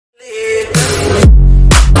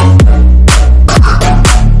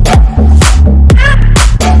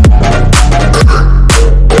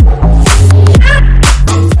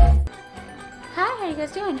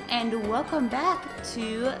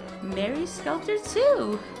to Mary Skelter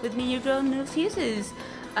 2 with me, your girl NoFuses.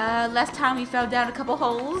 Last time we fell down a couple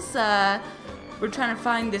holes. We're trying to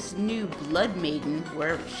find this new blood maiden,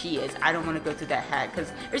 wherever she is. I don't want to go through that hat,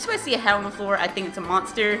 because there's supposed to see a hat on the floor. I think it's a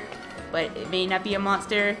monster, but it may not be a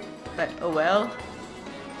monster. But oh well.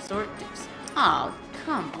 Sword tips. Oh,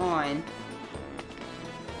 come on.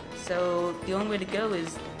 So the only way to go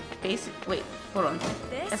is basic. Wait, hold on.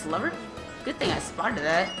 That's Lover? Good thing I spotted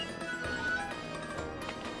that.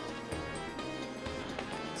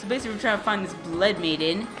 So basically, we're trying to find this blood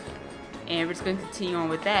maiden, and we're just going to continue on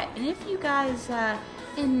with that. And if you guys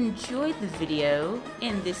enjoyed the video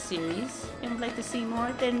in this series and would like to see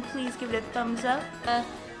more, then please give it a thumbs up,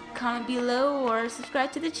 comment below, or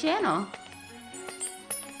subscribe to the channel.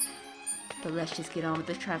 But let's just get on with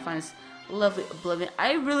this. Try to find this lovely oblivion.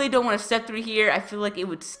 I really don't want to step through here. I feel like it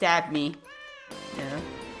would stab me. No.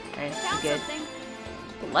 Alright, good. Something.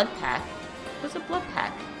 Blood pack? What's a blood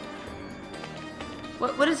pack?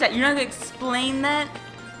 What is that? You're not gonna explain that?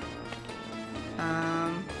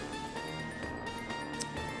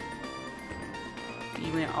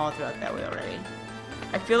 You went all throughout that way already.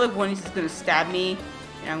 I feel like one is just gonna stab me,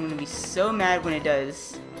 and I'm gonna be so mad when it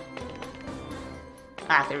does.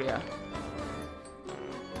 Ah, there we go.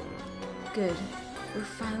 Good. We're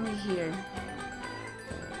finally here.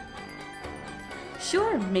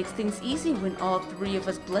 Sure, makes things easy when all three of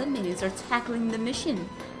us blood maidens are tackling the mission.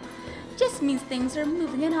 Just means things are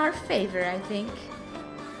moving in our favor, I think.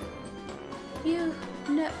 You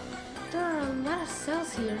know, there are a lot of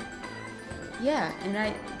cells here. Yeah,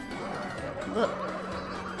 and look.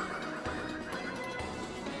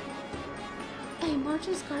 Hey,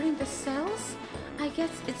 Marjorie's guarding the cells? I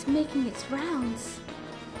guess it's making its rounds.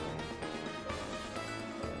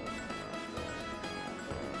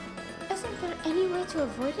 Isn't there any way to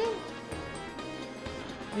avoid it?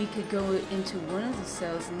 We could go into one of the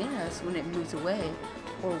cells near us when it moves away,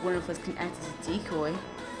 or one of us can act as a decoy.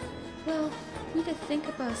 Well, we could think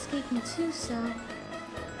about escaping too, so...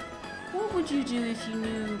 What would you do if you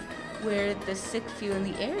knew where the sick feel in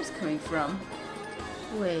the air is coming from?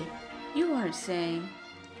 Wait, you aren't saying...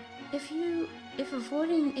 If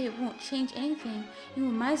avoiding it won't change anything, you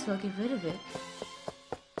might as well get rid of it.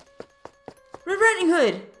 Red Riding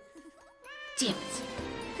Hood! Damn it!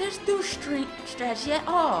 There's no strategy at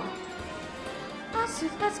all. Otsuu,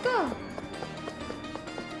 let's go.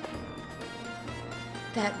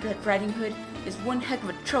 That Red Riding Hood is one heck of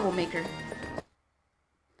a troublemaker.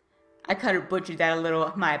 I kind of butchered that a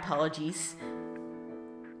little. My apologies.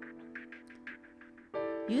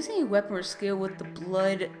 Using a weapon or skill with the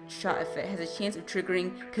blood shot effect has a chance of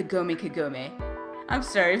triggering Kagome. I'm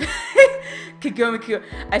sorry. Kagome.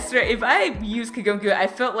 I swear, if I used Kagome, I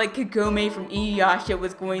felt like Kagome from Inuyasha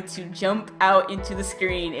was going to jump out into the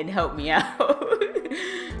screen and help me out.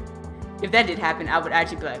 If that did happen, I would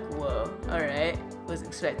actually be like, whoa, alright, wasn't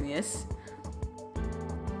expecting this.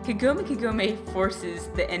 Kagome forces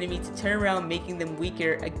the enemy to turn around, making them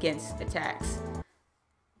weaker against attacks.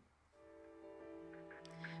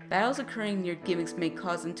 Battles occurring near gimmicks may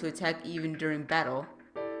cause them to attack even during battle.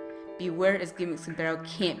 Beware, as gimmicks in battle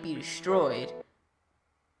can't be destroyed.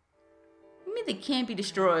 You mean they can't be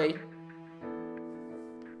destroyed?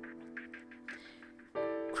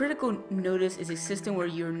 Critical notice is a system where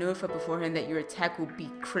you are notified beforehand that your attack will be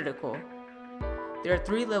critical. There are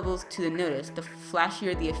 3 levels to the notice. The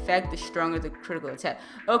flashier the effect, the stronger the critical attack.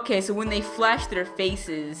 Okay, so when they flash their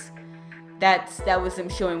faces, that was them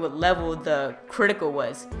showing what level the critical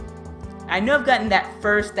was. I know I've gotten that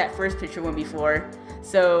first picture one before.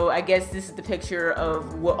 So I guess this is the picture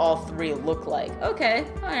of what all 3 look like. Okay,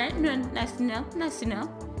 alright, nice to know, nice to know.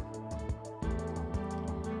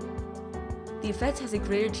 The effect has a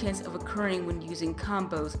greater chance of occurring when using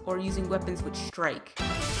combos or using weapons which strike.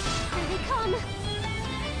 Here they come!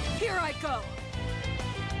 Here I go!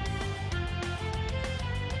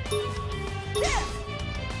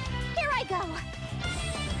 Here I go!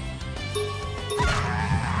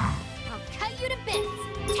 I'll cut you to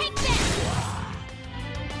bits! Take this!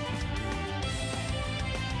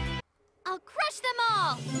 I'll crush them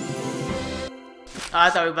all! Oh, I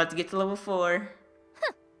thought we were about to get to level 4.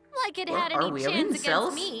 Huh, like it had any chance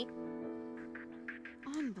against me.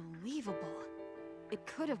 Unbelievable. It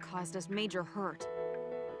could have caused us major hurt.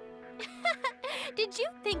 Did you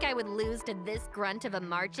think I would lose to this grunt of a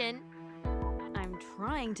Marchen? I'm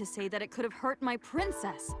trying to say that it could have hurt my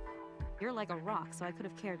princess. You're like a rock, so I could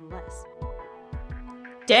have cared less.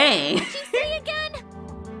 Dang! What'd you say again?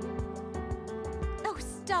 Oh,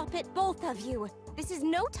 stop it, both of you. This is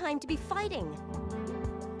no time to be fighting.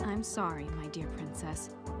 I'm sorry, my dear princess.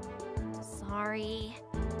 Sorry.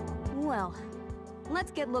 Well,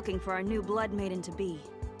 Let's get looking for our new Blood Maiden to be.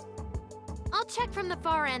 I'll check from the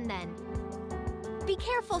far end then. Be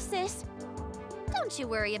careful, sis. Don't you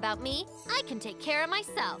worry about me. I can take care of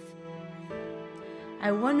myself.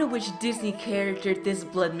 I wonder which Disney character this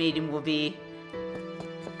Blood Maiden will be.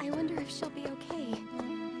 I wonder if she'll be okay.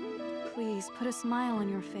 Please, put a smile on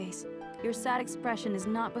your face. Your sad expression is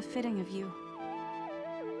not befitting of you.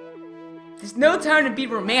 There's no time to be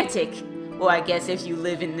romantic. Well, I guess if you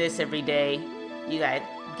live in this every day, you gotta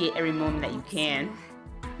get every moment that you can.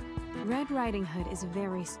 Red Riding Hood is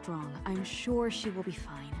very strong. I'm sure she will be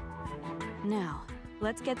fine. Now,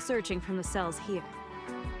 let's get searching from the cells here.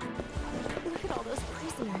 Look at all those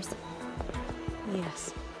prisoners.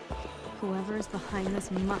 Yes. Whoever is behind this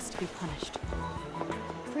must be punished.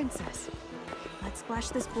 Princess, let's splash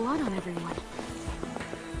this blood on everyone.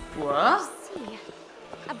 What? See,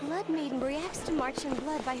 a Blood Maiden reacts to Martian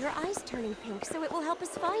blood by her eyes turning pink, so it will help us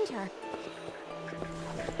find her.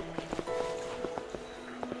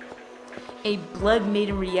 A Blood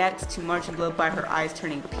Maiden reacts to Martian blood by her eyes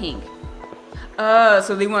turning pink. Oh,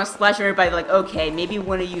 so they want to splash everybody like, okay, maybe we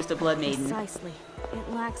want to use the Blood Maiden. Precisely. It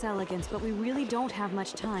lacks elegance, but we really don't have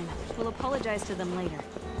much time. We'll apologize to them later.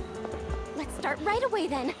 Let's start right away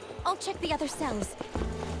then. I'll check the other cells.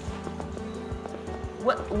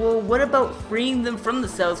 What about freeing them from the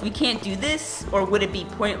cells? We can't do this, or would it be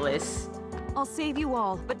pointless? I'll save you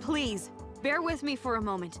all, but please, bear with me for a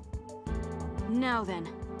moment. Now then.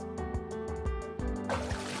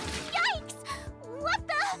 Yikes! What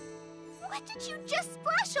the? What did you just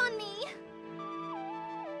splash on me?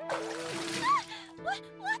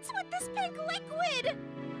 What's with this pink liquid?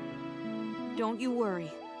 Don't you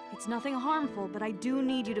worry. It's nothing harmful, but I do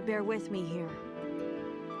need you to bear with me here.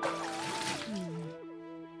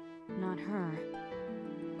 Not her.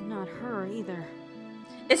 Not her either.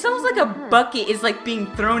 It sounds like a bucket is like being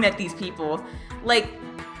thrown at these people. Like,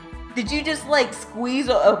 did you just like squeeze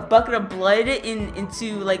a bucket of blood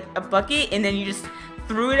into like a bucket and then you just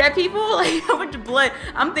threw it at people? Like, how much blood?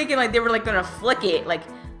 I'm thinking like they were like gonna flick it. Like,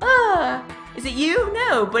 is it you?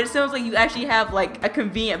 No, but it sounds like you actually have like a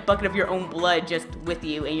convenient bucket of your own blood just with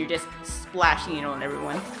you and you're just splashing it on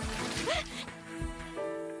everyone.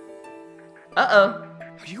 Uh-oh.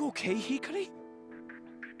 Are you okay, Hikari?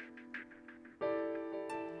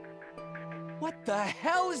 What the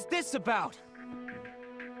hell is this about?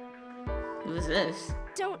 Who is this?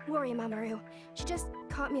 Don't worry, Mamoru. She just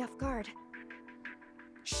caught me off guard.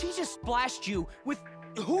 She just splashed you with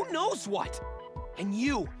who knows what? And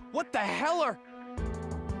you, what the hell are...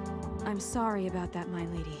 I'm sorry about that, my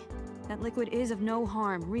lady. That liquid is of no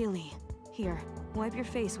harm, really. Here, wipe your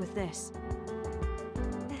face with this.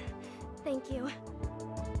 Thank you.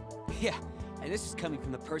 Yeah, and this is coming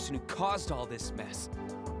from the person who caused all this mess.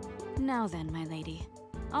 Now then, my lady.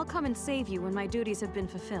 I'll come and save you when my duties have been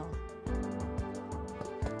fulfilled.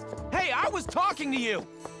 Hey, I was talking to you!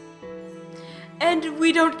 And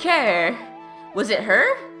we don't care. Was it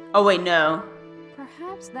her? Oh wait, no.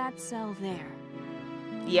 Perhaps that cell there.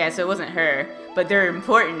 Yeah, so it wasn't her. But they're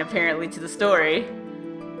important, apparently, to the story.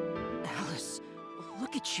 Alice,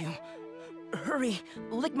 look at you. Hurry,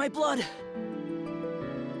 lick my blood.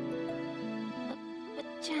 But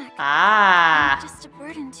Jack, Ah. I'm just a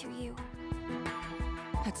burden to you.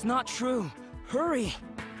 That's not true. Hurry.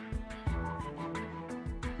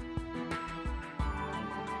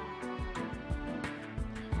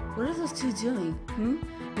 What are those two doing?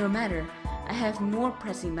 No matter. I have more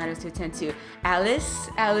pressing matters to attend to. Alice?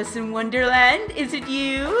 Alice in Wonderland? Is it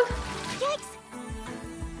you? Yikes!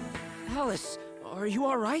 Alice, are you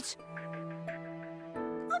alright?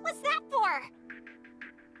 What was that for?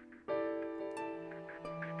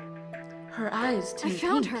 Her eyes I turned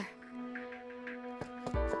found pink. her.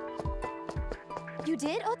 You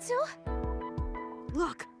did, Otsuu?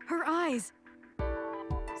 Look, her eyes.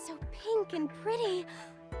 So pink and pretty.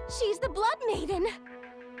 She's the Blood Maiden.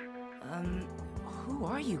 Who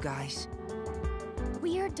are you guys?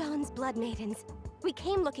 We're Dawn's Blood Maidens. We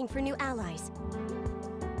came looking for new allies.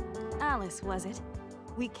 Alice, was it?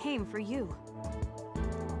 We came for you.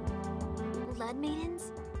 Blood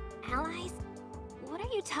Maidens? Allies? What are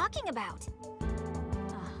you talking about?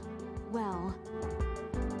 Well...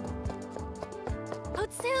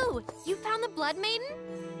 Otsuu! You found the Blood Maiden?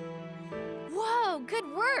 Whoa, good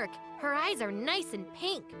work! Her eyes are nice and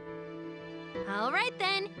pink. Alright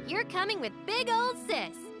then, you're coming with big old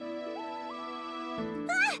sis.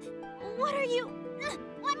 Ah! What are you...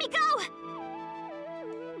 Let me go!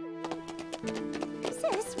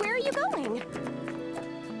 Sis, where are you going?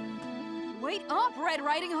 Wait up, Red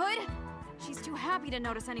Riding Hood! She's too happy to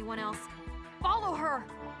notice anyone else. Follow her!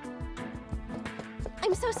 I'm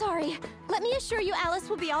I'm so sorry. Let me assure you Alice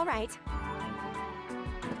will be all right.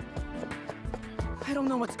 I don't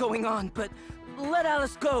know what's going on, but let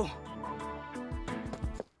Alice go.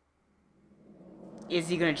 Is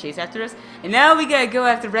he gonna chase after us? And now we gotta go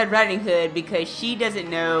after Red Riding Hood because she doesn't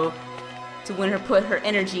know to when her put her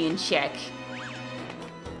energy in check.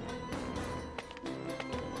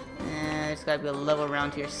 There's gotta be a level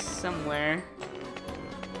around here somewhere.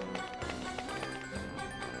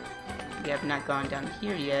 We have not gone down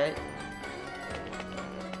here yet.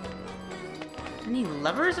 Any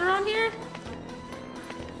levers around here?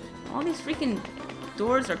 All these freaking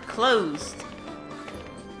doors are closed.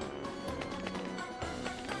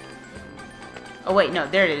 Oh wait, no,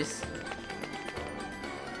 there it is.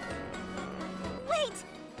 Wait!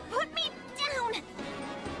 Put me down!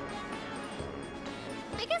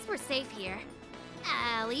 I guess we're safe here.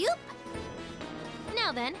 Alley-oop!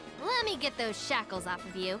 Now then, let me get those shackles off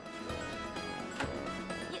of you.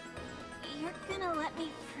 You're gonna let me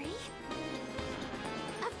free?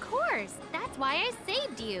 Of course! That's why I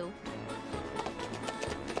saved you.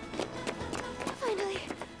 Finally,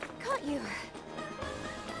 caught you.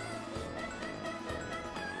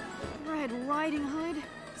 Red Riding Hood?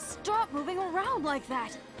 Stop moving around like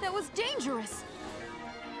that! That was dangerous!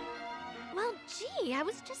 Well, gee, I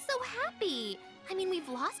was just so happy. I mean, we've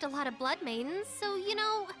lost a lot of Blood Maidens, so, you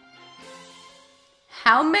know...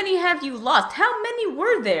 How many have you lost? How many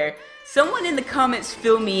were there? Someone in the comments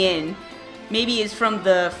fill me in. Maybe it's from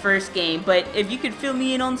the first game, but if you could fill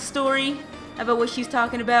me in on the story about what she's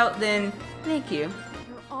talking about, then thank you.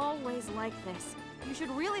 You're always like this. You should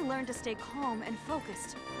really learn to stay calm and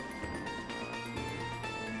focused.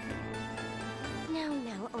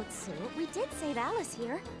 Now, Otsuu, we did save Alice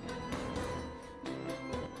here.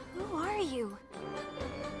 Who are you?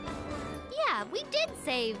 Yeah, we did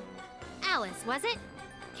save... Alice, was it?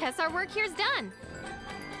 Guess our work here's done.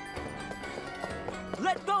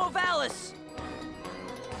 Let go of Alice!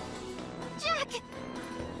 Jack!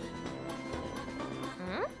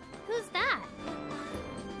 Huh? Who's that?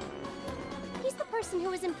 He's the person who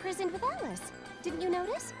was imprisoned with Alice. Didn't you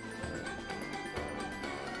notice?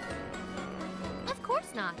 Of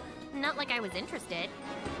course not. Not like I was interested.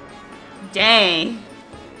 Dang.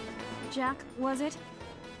 Jack, was it?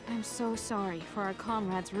 I'm so sorry for our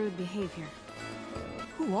comrade's rude behavior.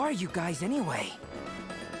 Who are you guys anyway?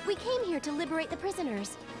 We came here to liberate the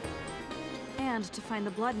prisoners. And to find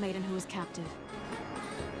the Blood Maiden who was captive.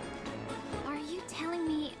 Are you telling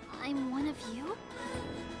me I'm one of you?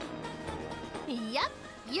 Yup,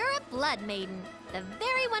 you're a Blood Maiden. The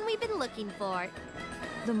very one we've been looking for.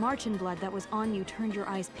 The Marchen blood that was on you turned your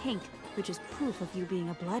eyes pink, which is proof of you being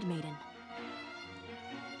a Blood Maiden.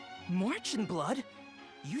 Marchen blood?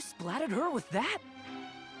 You splattered her with that?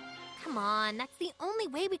 Come on, that's the only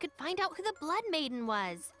way we could find out who the Blood Maiden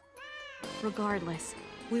was. Regardless,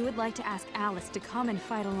 we would like to ask Alice to come and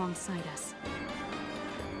fight alongside us.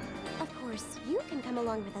 Of course, you can come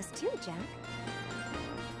along with us too, Jack.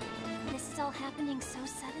 This is all happening so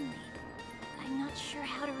suddenly. I'm not sure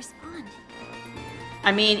how to respond.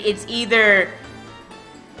 I mean, it's either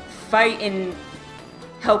fight and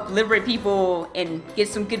help liberate people and get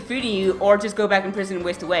some good food in you, or just go back in prison and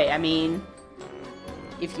waste away. I mean,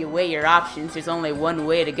 if you weigh your options, there's only one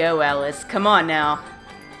way to go, Alice. Come on now.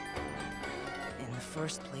 In the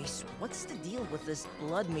first place, what's the deal with this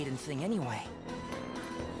Blood Maiden thing anyway?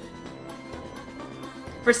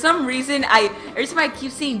 For some reason, every time I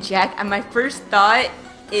keep seeing Jack, and my first thought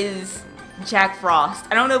is Jack Frost.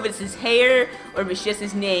 I don't know if it's his hair, or if it's just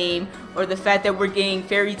his name, or the fact that we're getting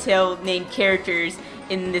fairy tale named characters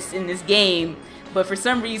in this game, but for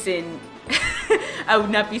some reason, I would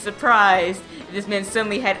not be surprised if this man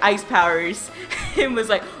suddenly had ice powers and was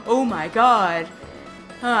like, oh my god,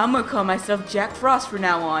 I'm gonna call myself Jack Frost from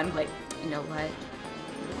now on. Like, you know what?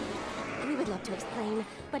 We would love to explain,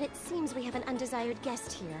 but it seems we have an undesired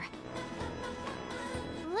guest here.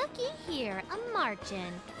 Looky here, a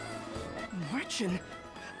Marchen. Marchen?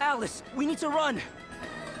 Alice, we need to run!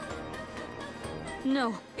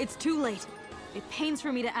 No, it's too late. It pains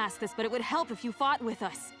for me to ask this, but it would help if you fought with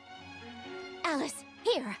us. Alice,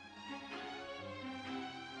 here.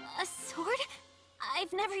 A sword?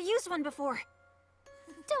 I've never used one before.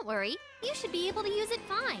 Don't worry, you should be able to use it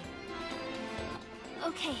fine.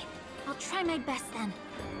 Okay, I'll try my best then.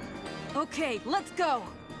 Okay, let's go!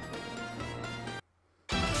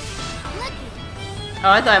 Lucky! Oh,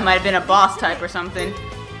 I thought it might have been a boss type or something.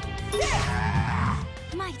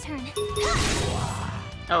 My turn.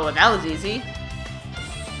 Oh, well, that was easy.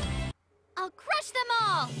 I'll crush them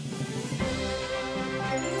all!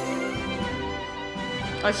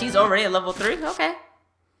 Oh, she's already at level 3? Okay.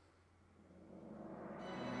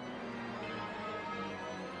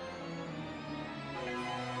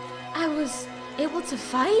 I was able to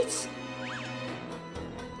fight?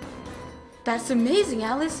 That's amazing,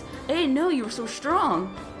 Alice. I didn't know you were so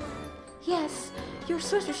strong. Yes, your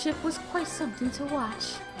sorcerership was quite something to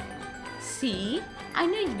watch. See? I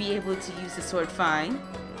knew you'd be able to use the sword fine.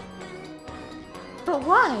 But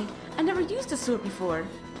why? I never used a sword before.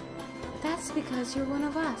 That's because you're one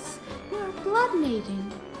of us. You're a Blood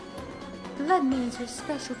Maiden. Blood Maidens are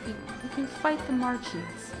special people who can fight the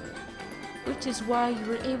Martians. Which is why you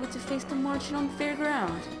were able to face the Martian on the fair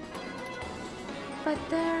ground. But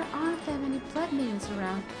there aren't that many Blood Maidens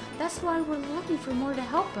around. That's why we're looking for more to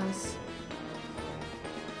help us.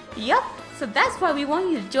 Yup, so that's why we want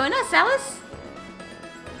you to join us, Alice.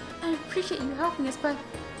 I appreciate you helping us, but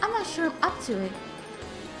I'm not sure I'm up to it.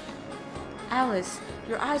 Alice,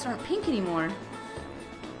 your eyes aren't pink anymore.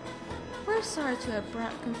 We're sorry to have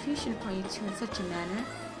brought confusion upon you two in such a manner.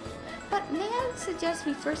 But may I suggest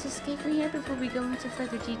we first escape from here before we go into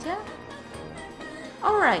further detail?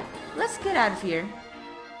 Alright, let's get out of here.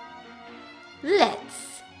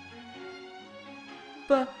 Let's!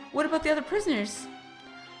 But what about the other prisoners?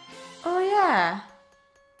 Oh yeah.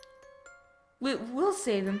 We'll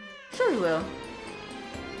save them. Sure we will.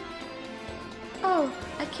 Oh,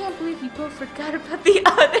 I can't believe you both forgot about the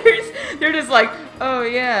others. They're just like, oh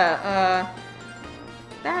yeah,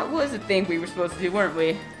 that was a thing we were supposed to do, weren't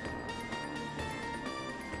we?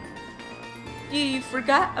 You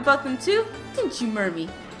forgot about them too? Didn't you, Mermaid?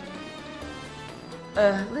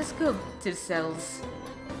 Let's go to the cells.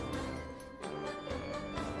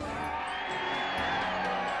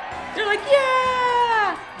 They're like,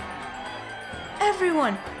 yeah!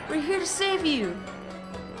 Everyone, we're here to save you.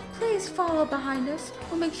 Please follow behind us.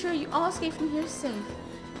 We'll make sure you all escape from here safe.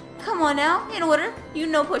 Come on now, in order. You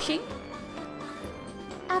know pushing.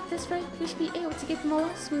 At this rate, we should be able to get them all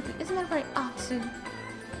out smoothly. Isn't that right, Otsuu?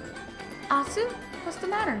 Otsuu? What's the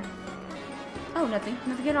matter? Oh, nothing.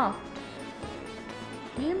 Nothing at all.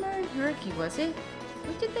 Mermaid and Hurricane, was it?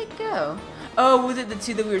 Where did they go? Oh, was it the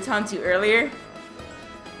two that we were talking to earlier?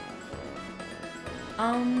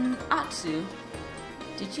 Otsuu.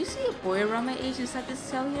 Did you see a boy around my age inside this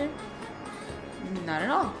cell here? Not at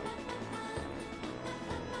all.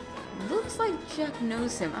 Looks like Jack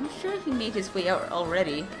knows him. I'm sure he made his way out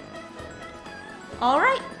already.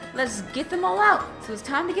 Alright, let's get them all out. So it's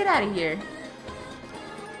time to get out of here.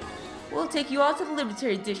 We'll take you all to the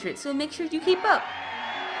Libertary District, so make sure you keep up.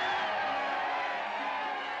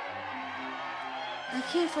 I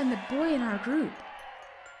can't find the boy in our group.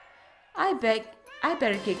 I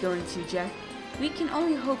better get going too, Jack. We can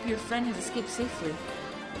only hope your friend has escaped safely.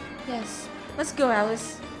 Yes, let's go,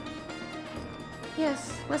 Alice.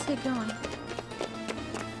 Yes, let's get going.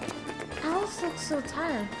 Alice looks so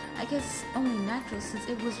tired. I guess only natural since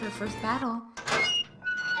it was her first battle.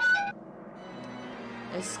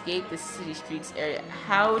 Escape the city streets area.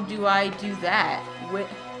 How do I do that?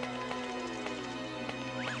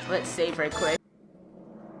 Let's save right quick.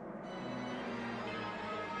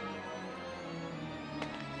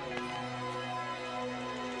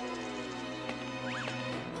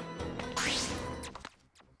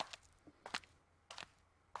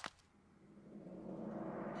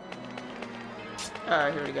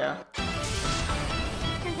 Here we go.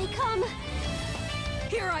 Here they come.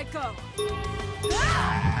 Here I go.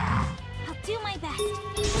 I'll do my best.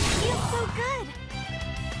 It feels so good.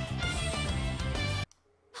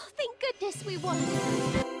 Oh, thank goodness we won.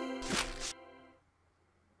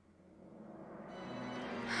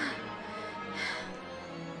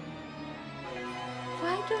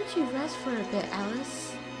 Why don't you rest for a bit,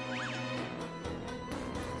 Alice?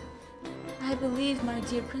 I believe my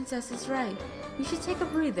dear princess is right. You should take a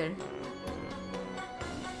breather.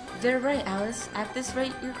 They're right, Alice. At this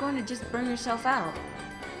rate, you're going to just burn yourself out.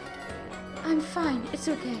 I'm fine. It's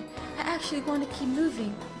okay. I actually want to keep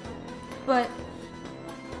moving. But...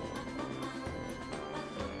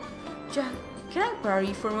 Jack, can I borrow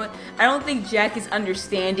you for a moment? I don't think Jack is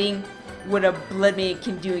understanding what a Blood Maiden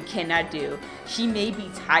can do and cannot do. She may be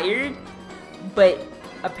tired, but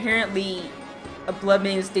apparently a Blood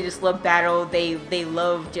Maiden, they just love battle. They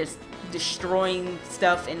love just destroying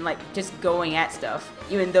stuff and like just going at stuff,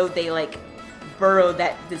 even though they like burrow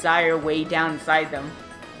that desire way down inside them.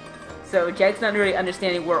 So Jack's not really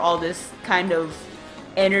understanding where all this kind of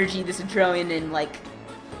energy, this adrenaline and like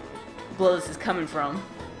blows is coming from.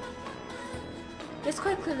 It's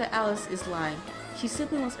quite clear that Alice is lying. She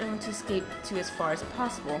simply wants everyone to escape to as far as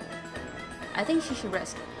possible. I think she should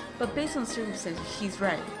rest, but based on circumstances, she's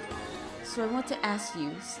right. So I want to ask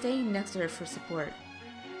you, stay next to her for support.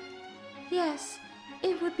 Yes,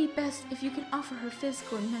 it would be best if you can offer her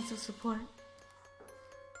physical and mental support.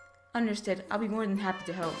 Understood. I'll be more than happy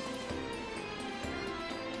to help.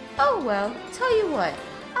 Oh well, tell you what.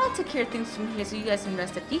 I'll take care of things from here so you guys can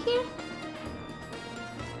rest up. You hear?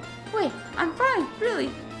 Wait, I'm fine,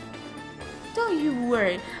 really. Don't you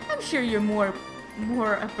worry. I'm sure you're more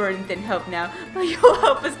a burden than help now, but you'll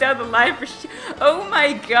help us down the line for sure. Oh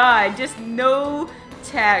my god, just no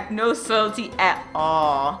tact, no subtlety at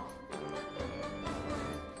all.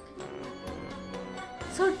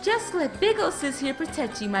 So just let Big ol' Sis here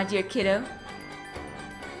protect you, my dear kiddo.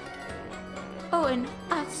 Oh, and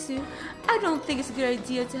Otsuu, I don't think it's a good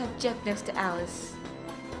idea to have Jack next to Alice.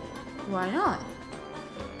 Why not?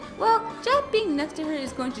 Well, Jack being next to her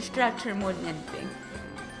is going to distract her more than anything.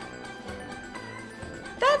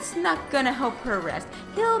 That's not gonna help her rest.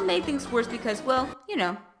 He'll make things worse because, well, you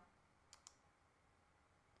know.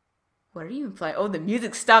 What are you implying? Oh, the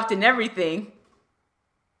music stopped and everything.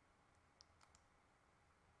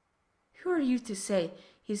 Who are you to say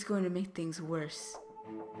he's going to make things worse?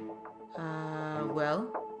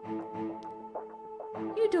 Well,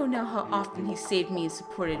 you don't know how often he saved me and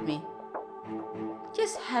supported me.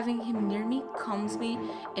 Just having him near me calms me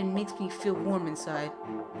and makes me feel warm inside.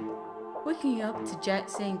 Waking up to Jack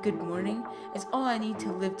saying good morning is all I need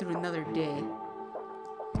to live through another day.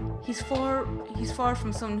 He's far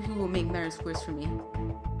from someone who will make matters worse for me.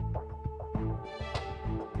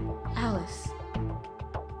 Alice.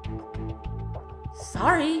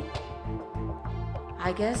 Sorry.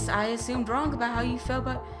 I guess I assumed wrong about how you felt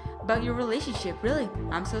about your relationship. Really,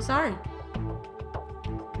 I'm so sorry.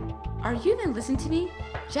 Are you even listening to me?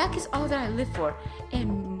 Jack is all that I live for,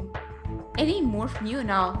 and any more from you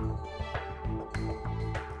and I'll...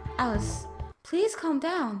 Alice, please calm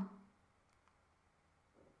down.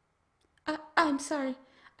 I'm sorry.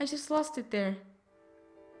 I just lost it there.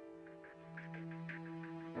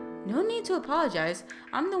 No need to apologize.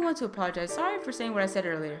 I'm the one to apologize. Sorry for saying what I said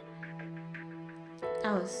earlier.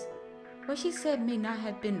 Alice, what she said may not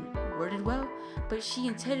have been worded well, but she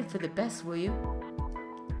intended for the best, will you?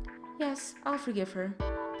 Yes, I'll forgive her,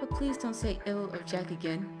 but please don't say ill of Jack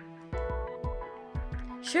again.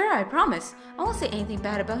 Sure, I promise. I won't say anything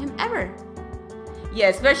bad about him ever. Yeah,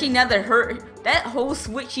 especially now that that whole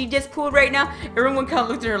switch she just pulled right now, everyone kind of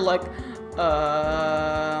looked at her like,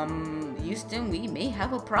 Houston, we may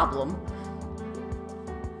have a problem.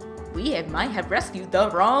 We might have rescued the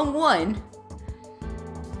wrong one.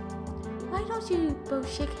 Why don't you both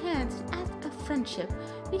shake hands and act a friendship?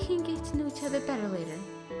 We can get to know each other better later.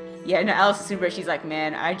 Yeah, no, Alice is super. She's like,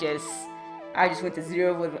 man, I just went to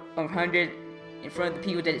 0 with 100 in front of the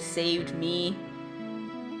people that saved me.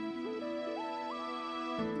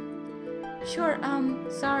 Sure,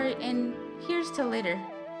 sorry, and here's to later.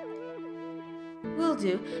 Will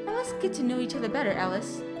do, and let's get to know each other better,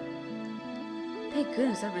 Alice. Thank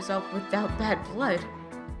goodness that resolved without bad blood.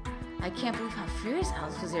 I can't believe how furious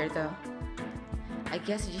Alice was there, though. I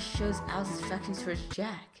guess it just shows Alice's affection towards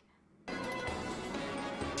Jack.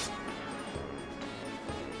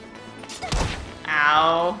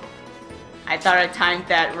 Ow. I thought I timed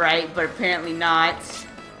that right, but apparently not.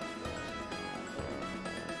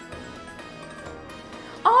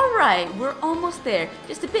 Alright, we're almost there.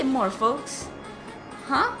 Just a bit more, folks.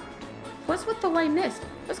 Huh? What's with the white mist?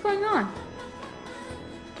 What's going on?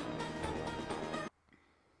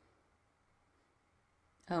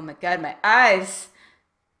 Oh my god, my eyes!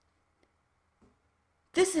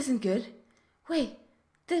 This isn't good. Wait,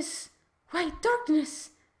 this white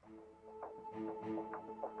darkness!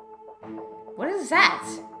 What is that?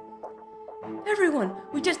 Everyone,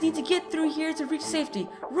 we just need to get through here to reach safety.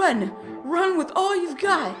 Run! Run with all you've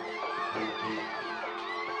got!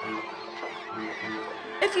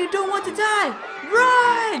 If you don't want to die,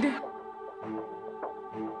 run!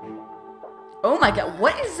 Oh my god,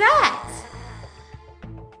 what is that?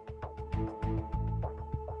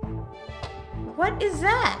 What is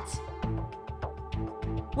that?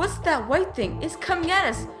 What's that white thing? It's coming at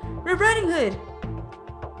us! Red Riding Hood!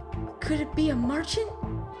 Could it be a Martian?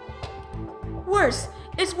 Worse!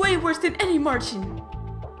 It's way worse than any Martian!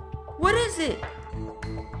 What is it?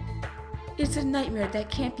 It's a nightmare that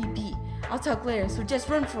can't be beat. I'll talk later, so just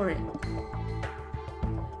run for it.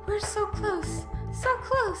 We're so close! So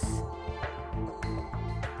close!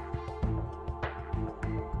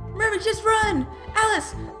 Mermaid, just run!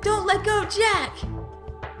 Alice, don't let go of Jack!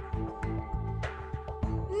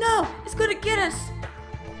 No! It's gonna get us!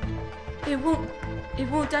 It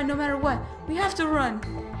won't die no matter what. We have to run.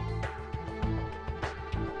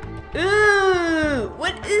 Ooh!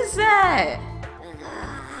 What is that?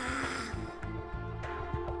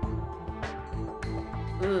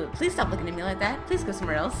 Ooh, please stop looking at me like that. Please go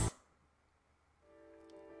somewhere else.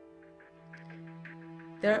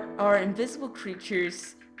 There are invisible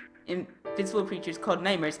creatures invisible creatures called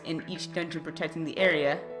nightmares in each dungeon protecting the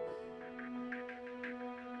area.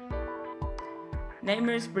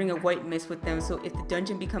 Nightmares bring a white mist with them, so if the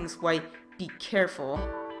dungeon becomes white, be careful.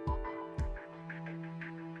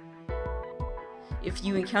 If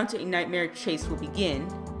you encounter a nightmare, chase will begin.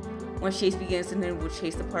 Once chase begins, the nightmare will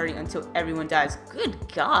chase the party until everyone dies. Good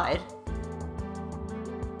God!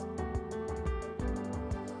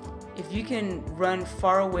 If you can run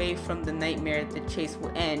far away from the nightmare, the chase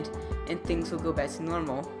will end and things will go back to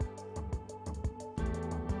normal.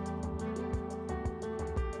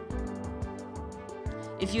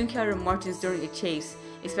 If you encounter martins during a chase,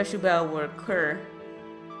 a special battle will occur.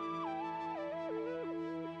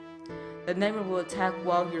 The nightmare will attack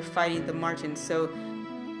while you're fighting the martins, so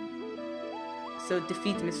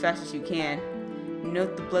defeat them as fast as you can.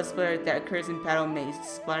 Note the blood splatter that occurs in battle may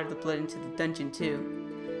splatter the blood into the dungeon too.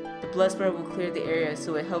 The blood splatter will clear the area,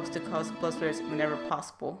 so it helps to cause blood splatters whenever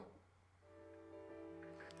possible.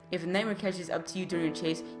 If a nightmare catches up to you during a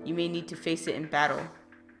chase, you may need to face it in battle.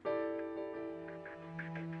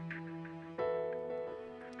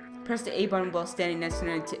 Press the A button while standing next to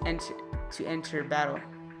an enemy to enter battle.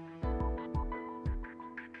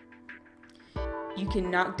 You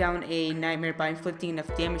can knock down a nightmare by inflicting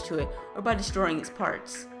enough damage to it or by destroying its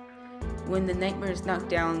parts. When the nightmare is knocked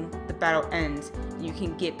down, the battle ends and you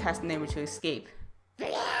can get past the nightmare to escape.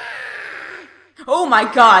 Oh my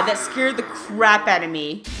god, that scared the crap out of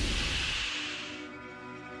me.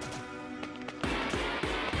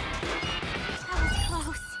 That was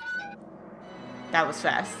close. That was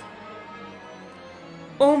fast.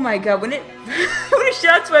 Oh my god, when it when it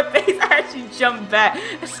shot to my face, I actually jumped back.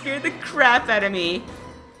 It scared the crap out of me.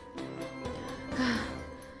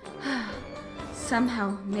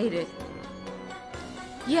 Somehow made it.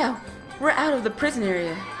 Yeah, we're out of the prison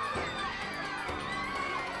area.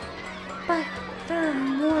 But there are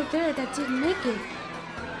more there that didn't make it.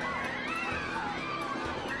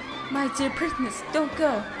 My dear prisoners, don't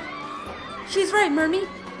go. She's right, Mermaid.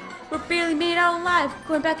 We're barely made out alive.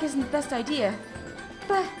 Going back isn't the best idea.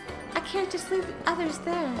 But I can't just leave the others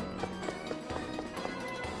there.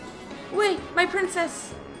 Wait, my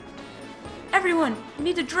princess! Everyone, we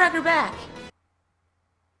need to drag her back.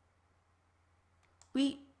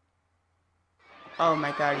 Oh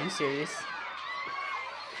my god, are you serious?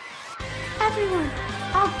 Everyone,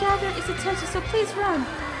 I'll gather its attention, so please run.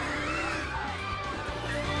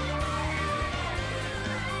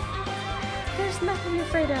 There's nothing you're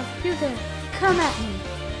afraid of. You there, come at me.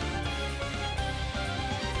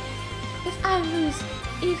 If I lose,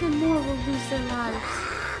 even more will lose their lives.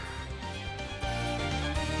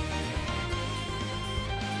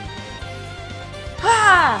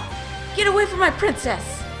 Ha! Get away from my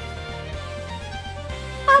princess!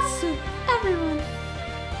 Otsuu, everyone!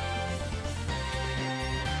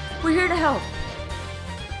 We're here to help.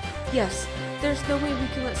 Yes, there's no way we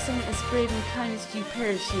can let someone as brave and kind as you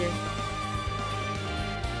perish here.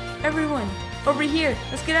 Everyone, over here!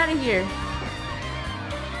 Let's get out of here!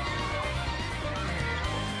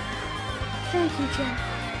 Thank you, Jack.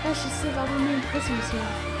 That should save all the remaining prisoners here.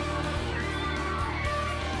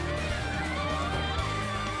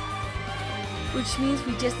 Which means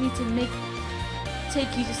we just need to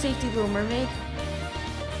take you to safety, little mermaid.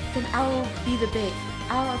 Then I will be the bait.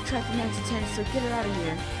 I'll attract the man's attention, so get her out of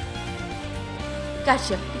here.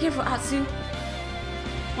 Gotcha. Be careful, Otsuu.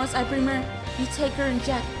 Once I bring her, you take her and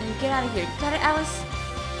Jack and get out of here. Got it, Alice?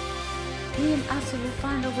 Me and Otsuu will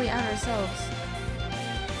find our way out ourselves.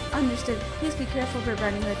 Understood. Please be careful, Red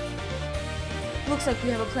Riding Hood. Looks like we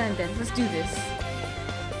have a plan then. Let's do this.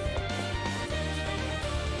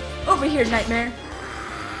 Over here, Nightmare!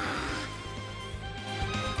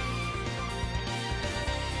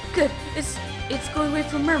 Good. It's going away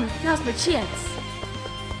from Mermaid. Now's my chance.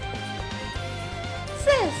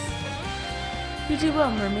 Sis! You do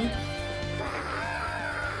well, Mermaid.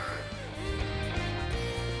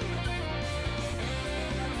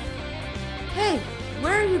 Hey!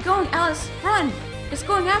 Where are you going, Alice? Run! It's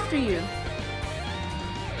going after you!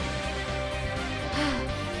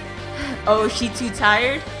 Oh, is she too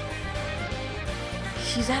tired?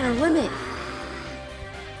 She's at her limit.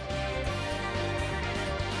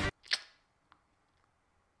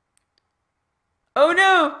 Oh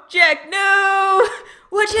no! Jack, no!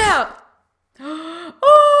 Watch out!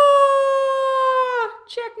 Oh!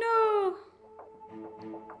 Jack, no!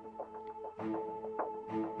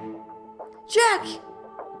 Jack!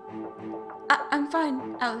 I'm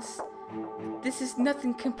fine, Alice. This is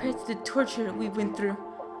nothing compared to the torture we went through.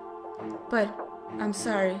 But I'm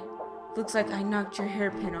sorry. Looks like I knocked your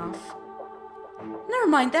hairpin off. Never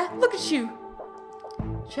mind that. Look at you.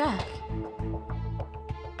 Jack.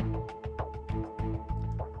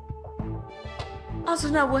 Also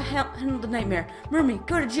now we'll handle the nightmare. Mermaid,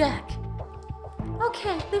 go to Jack.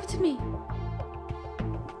 Okay, leave it to me.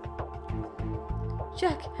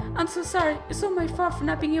 Jack, I'm so sorry. It's all my fault for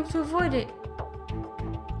not being able to avoid it.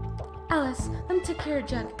 Alice, let me take care of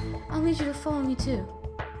Jack. I'll need you to follow me too.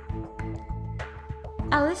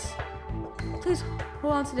 Alice, please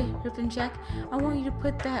hold on to the ribbon, Jack. I want you to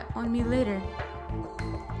put that on me later.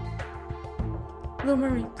 Little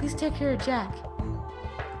Mermaid, please take care of Jack.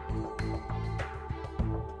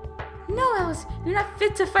 No, Alice, you're not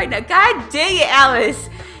fit to fight now. God dang it, Alice.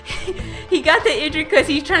 He got the injury because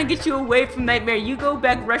he's trying to get you away from Nightmare. You go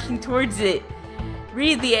back rushing towards it.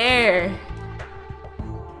 Read the air.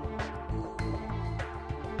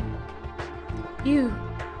 You.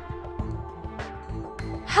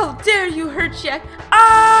 How dare you hurt Jack?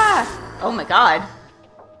 Ah! Oh my god.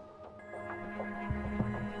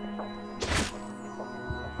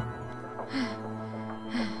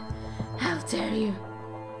 How dare you?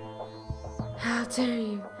 How dare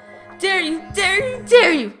you? Dare you, dare you,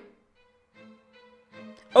 dare you!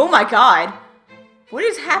 Oh my god! What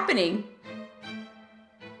is happening?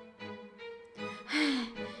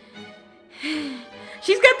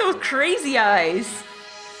 She's got those crazy eyes!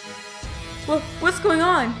 Well, what's going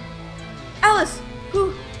on? Alice,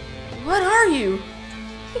 what are you?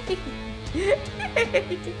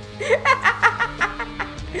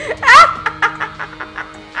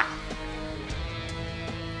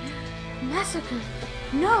 Massacre?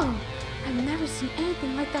 No, I've never seen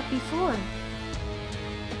anything like that before.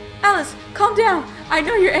 Alice, calm down. I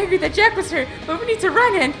know you're angry that Jack was hurt, but we need to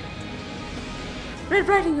run in. Red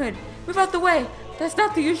Riding Hood, move out the way. That's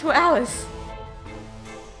not the usual Alice.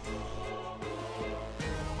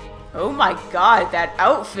 Oh my god, that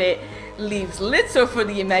outfit leaves little for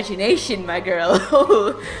the imagination, my girl.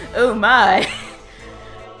 Oh my.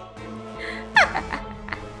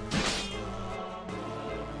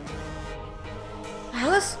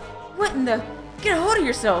 Alice? What in the... Get a hold of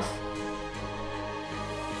yourself!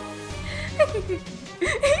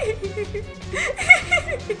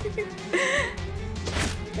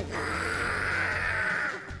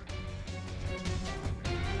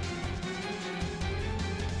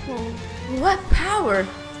 Well, what power?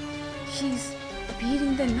 She's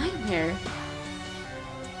beating the nightmare.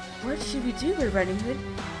 What should we do, Red Riding Hood?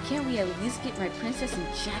 Can't we at least get my princess and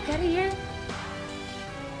Jack out of here?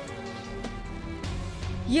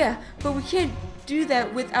 Yeah, but we can't do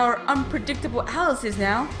that with our unpredictable Alices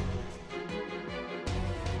now.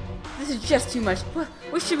 This is just too much.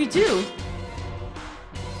 What should we do?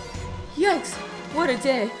 Yikes, what a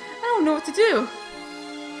day. I don't know what to do.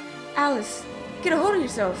 Alice, get a hold of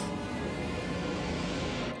yourself.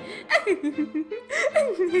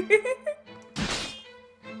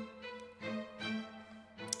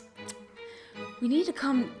 We need to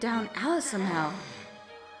calm down Alice somehow.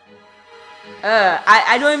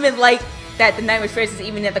 I don't even like that the Nightmare Face is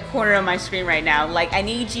even at the corner of my screen right now. Like, I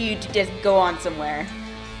need you to just go on somewhere.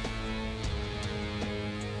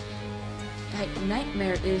 That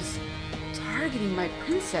nightmare is targeting my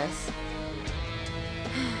princess.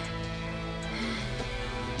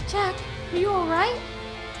 Jack, are you alright?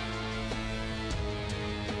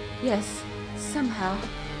 Yes, somehow.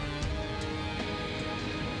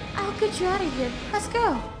 I'll get you out of here. Let's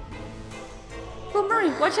go. Well,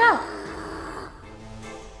 Murray, watch out.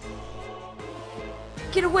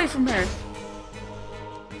 Get away from her.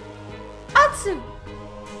 Otsuu!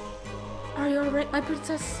 Are you alright, my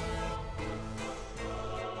princess?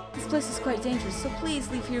 This place is quite dangerous, so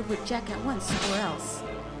please leave here with Jack at once, or else.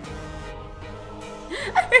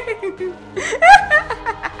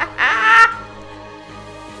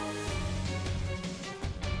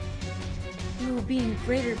 You will be in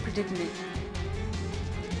greater predicament.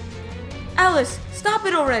 Alice, stop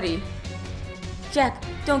it already! Jack,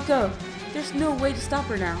 don't go. There's no way to stop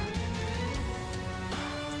her now.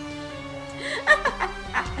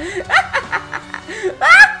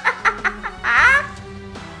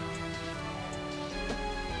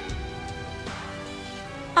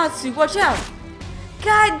 Otsuu, watch out!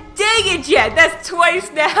 God dang it, Jack! That's twice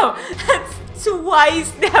now! That's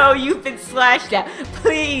twice now you've been slashed at.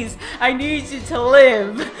 Please, I need you to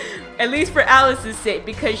live. At least for Alice's sake,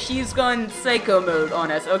 because she's gone psycho mode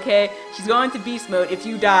on us, okay? She's going to beast mode. If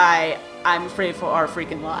you die, I'm afraid for our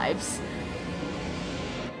freaking lives.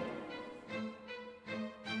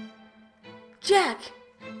 Jack!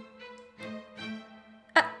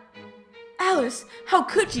 Alice, how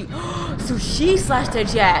could you? So she slashed at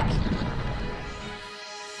Jack.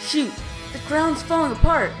 Shoot, the ground's falling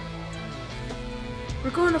apart. We're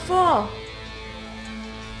going to fall.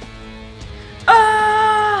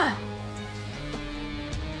 Ah!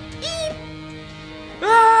 Eep!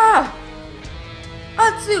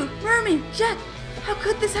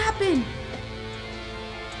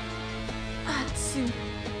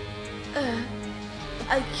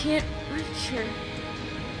 I can't reach her.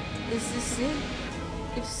 Is this it?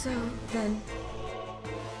 If so, then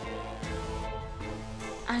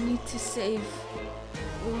I need to save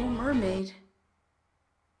Little Mermaid.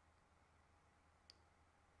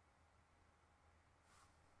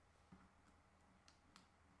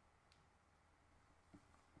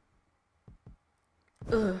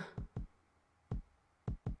 Ugh.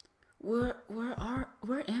 Where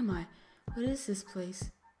am I? What is this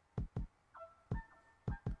place?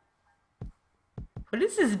 What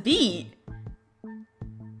is this beat?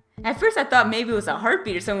 At first I thought maybe it was a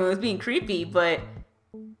heartbeat or someone was being creepy, but...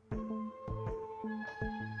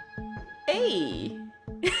 Hey!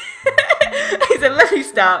 He said, let me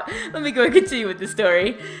stop. Let me go and continue with the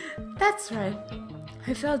story. That's right.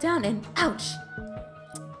 I fell down and ouch!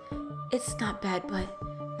 It's not bad, but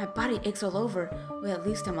my body aches all over. Well, at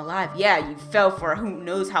least I'm alive. Yeah, you fell for who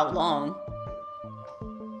knows how long.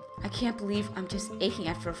 I can't believe I'm just aching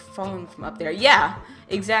after falling from up there. Yeah,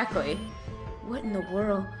 exactly. What in the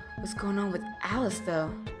world was going on with Alice,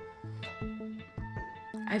 though?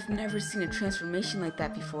 I've never seen a transformation like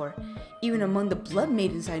that before, even among the Blood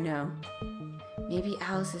Maidens I know. Maybe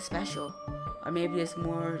Alice is special, or maybe there's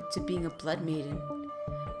more to being a Blood Maiden.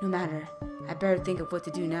 No matter, I better think of what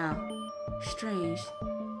to do now. Strange.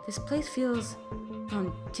 This place feels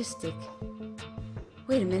autistic.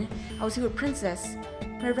 Wait a minute, I was here with Princess.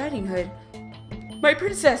 My riding hood. My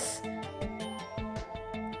princess!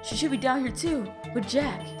 She should be down here too, with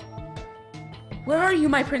Jack. Where are you,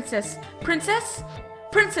 my princess? Princess?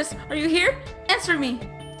 Princess, are you here? Answer me!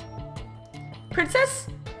 Princess?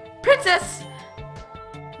 Princess!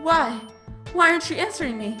 Why? Why aren't you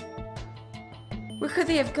answering me? Where could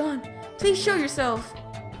they have gone? Please show yourself.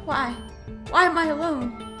 Why? Why am I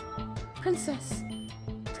alone? Princess,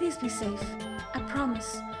 please be safe. I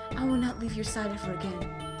promise I will not leave your side ever again.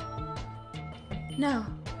 No.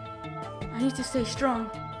 I need to stay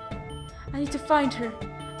strong. I need to find her.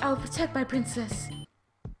 I will protect my princess.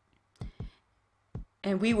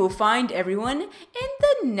 And we will find everyone in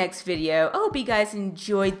the next video. I hope you guys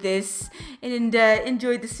enjoyed this and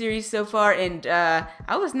enjoyed the series so far. And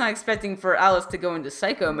I was not expecting for Alice to go into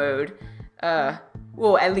psycho mode.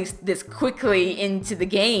 Well, at least this quickly into the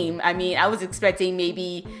game. I mean, I was expecting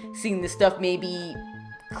maybe seeing the stuff maybe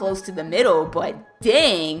close to the middle, but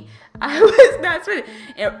dang, I was not expecting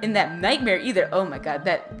in that nightmare either. Oh my god,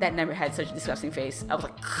 that nightmare had such a disgusting face. I was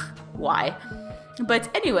like, why? But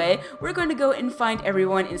anyway, we're going to go and find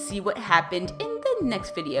everyone and see what happened in the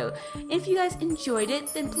next video. If you guys enjoyed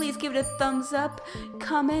it, then please give it a thumbs up,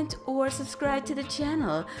 comment, or subscribe to the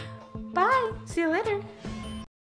channel. Bye! See you later!